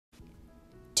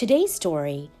Today's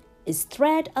story is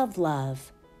Thread of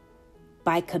Love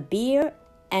by Kabir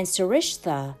and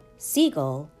Surishtha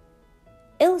Sehgal,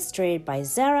 illustrated by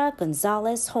Zara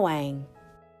Gonzalez Hoang.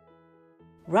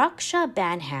 Raksha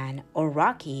Bandhan, or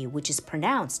Rakhi, which is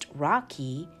pronounced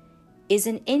Rakhi, is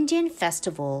an Indian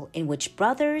festival in which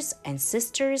brothers and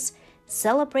sisters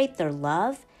celebrate their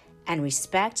love and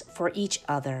respect for each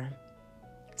other.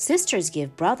 Sisters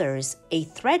give brothers a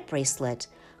thread bracelet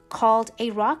called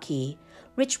a Rakhi,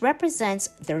 which represents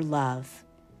their love.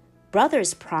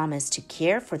 Brothers promise to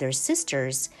care for their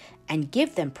sisters and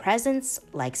give them presents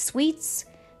like sweets,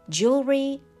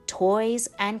 jewelry, toys,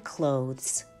 and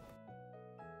clothes.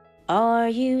 Are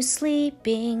you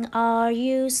sleeping? Are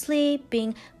you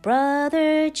sleeping,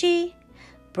 Brother G?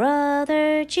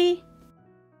 Brother G.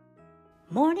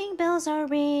 Morning bells are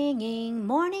ringing,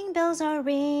 morning bells are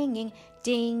ringing,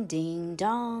 ding, ding,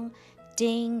 dong,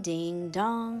 ding, ding,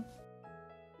 dong.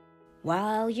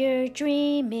 While you're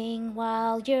dreaming,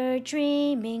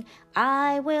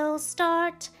 I will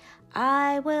start,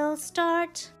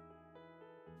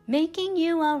 making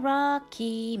you a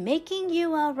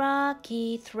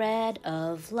Rakhi, thread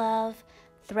of love,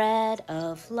 thread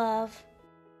of love.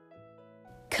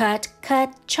 Cut,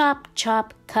 cut, chop,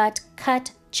 chop, cut,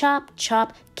 cut, chop,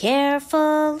 chop,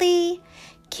 carefully,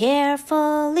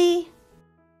 carefully.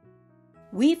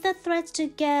 Weave the threads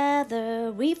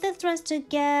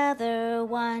together,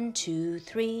 1, 2,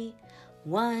 3,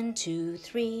 1, 2,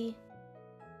 3.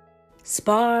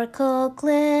 Sparkle,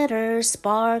 glitter,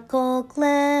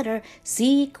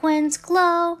 sequins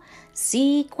glow,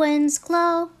 sequins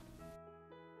glow.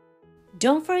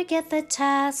 Don't forget the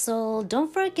tassel,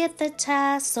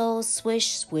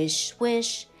 swish, swish,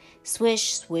 swish,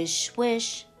 swish, swish,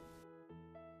 swish.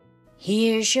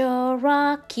 Here's your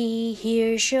Rakhi,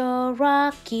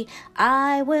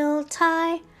 I will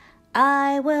tie,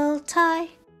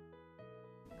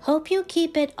 Hope you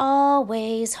keep it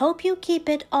always,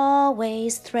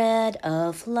 thread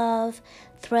of love,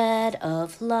 thread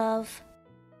of love.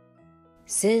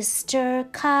 Sister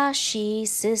Kashi,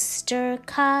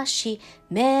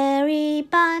 Mary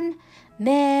bun,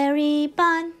 Mary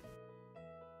bun.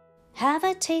 Have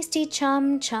a tasty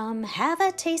chum chum,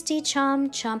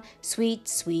 sweet,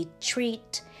 sweet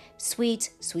treat,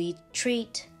 sweet, sweet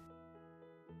treat.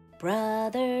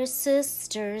 Brothers,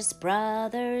 sisters,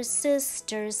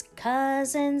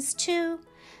 cousins too,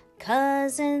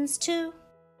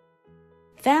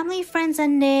 Family, friends,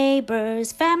 and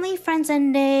neighbors,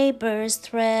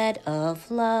 thread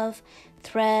of love,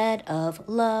 thread of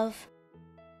love.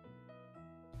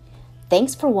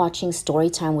 Thanks for watching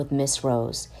Storytime with Miss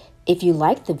Rose. If you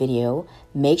liked the video,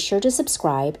 make sure to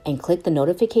subscribe and click the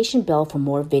notification bell for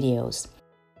more videos.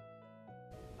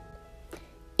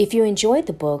 If you enjoyed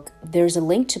the book, there's a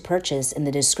link to purchase in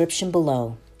the description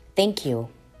below. Thank you.